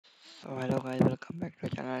So hello guys, welcome back to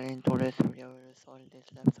the channel. In today's video, we will solve this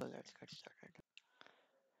lab. So let's get started.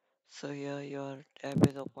 So here your tab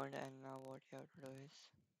is opened, and now what you have to do is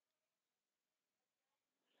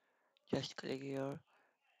just click here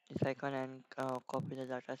this icon and copy the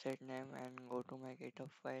dataset name and go to my GitHub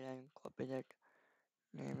file and copy that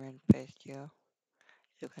name and paste here.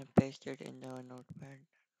 You can paste it in the notepad.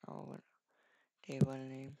 Now table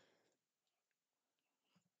name.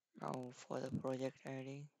 Now for the project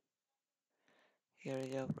ID, here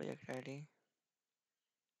is your project ID.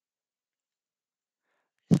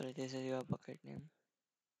 So this is your bucket name,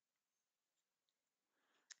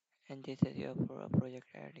 and this is your project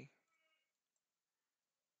ID.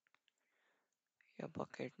 Your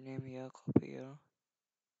bucket name here, copy here.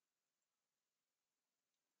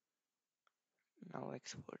 Now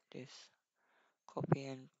export this, copy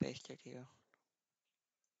and paste it here.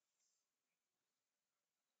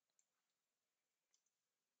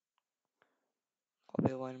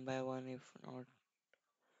 Copy one by one if not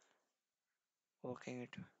working it.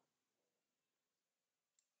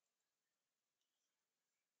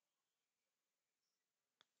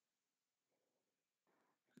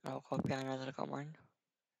 Now copy another command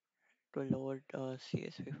to load a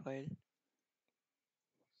CSV file.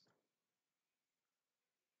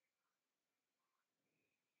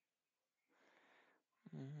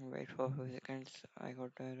 Wait for a few seconds, I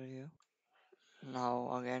got the error here.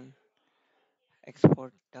 Now again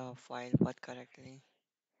export the file path correctly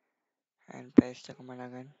and paste the command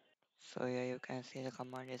again. So here you can see the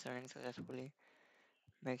command is running successfully.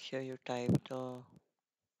 Make sure you type the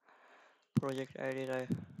project ID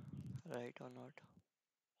right or not.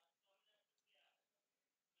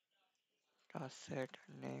 Task set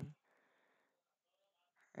name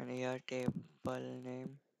and here table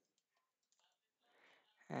name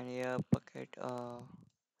and here bucket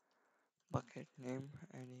name,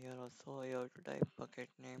 and here also you have to type bucket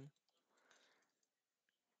name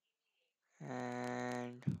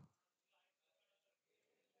and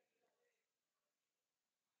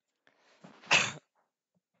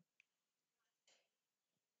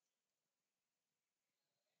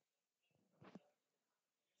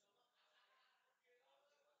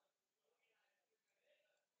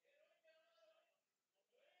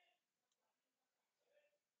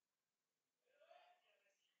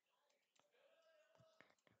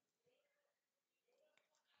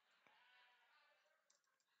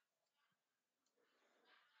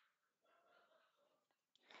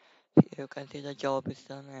you can see the job is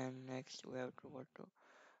done, and next we have to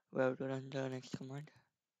run the next command.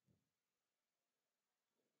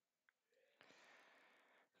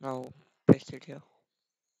 Now paste it here,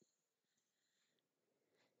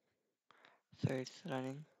 so it's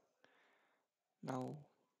running. Now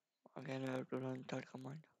again we have to run third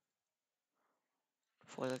command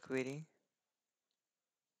for the query.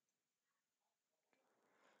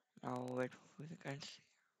 Now wait for few seconds.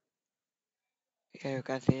 Here you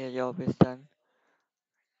can see the job is done.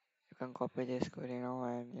 You can copy this query now,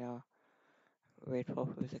 and yeah, wait for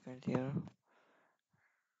few seconds here.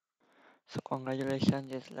 So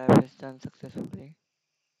congratulations, this lab is done successfully.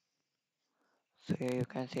 So here you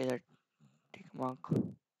can see the tick mark.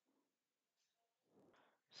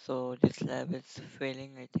 So this lab is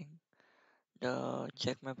failing, I think. The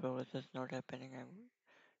check my progress is not happening. I'm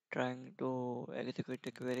trying to execute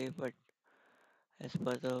the query, but as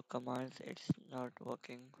per the commands, it's not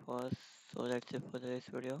working for us. So that's it for this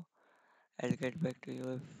video. I'll get back to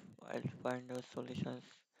you if I'll find those solutions,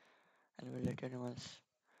 and will let you know once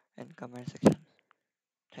in comment section.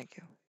 Thank you.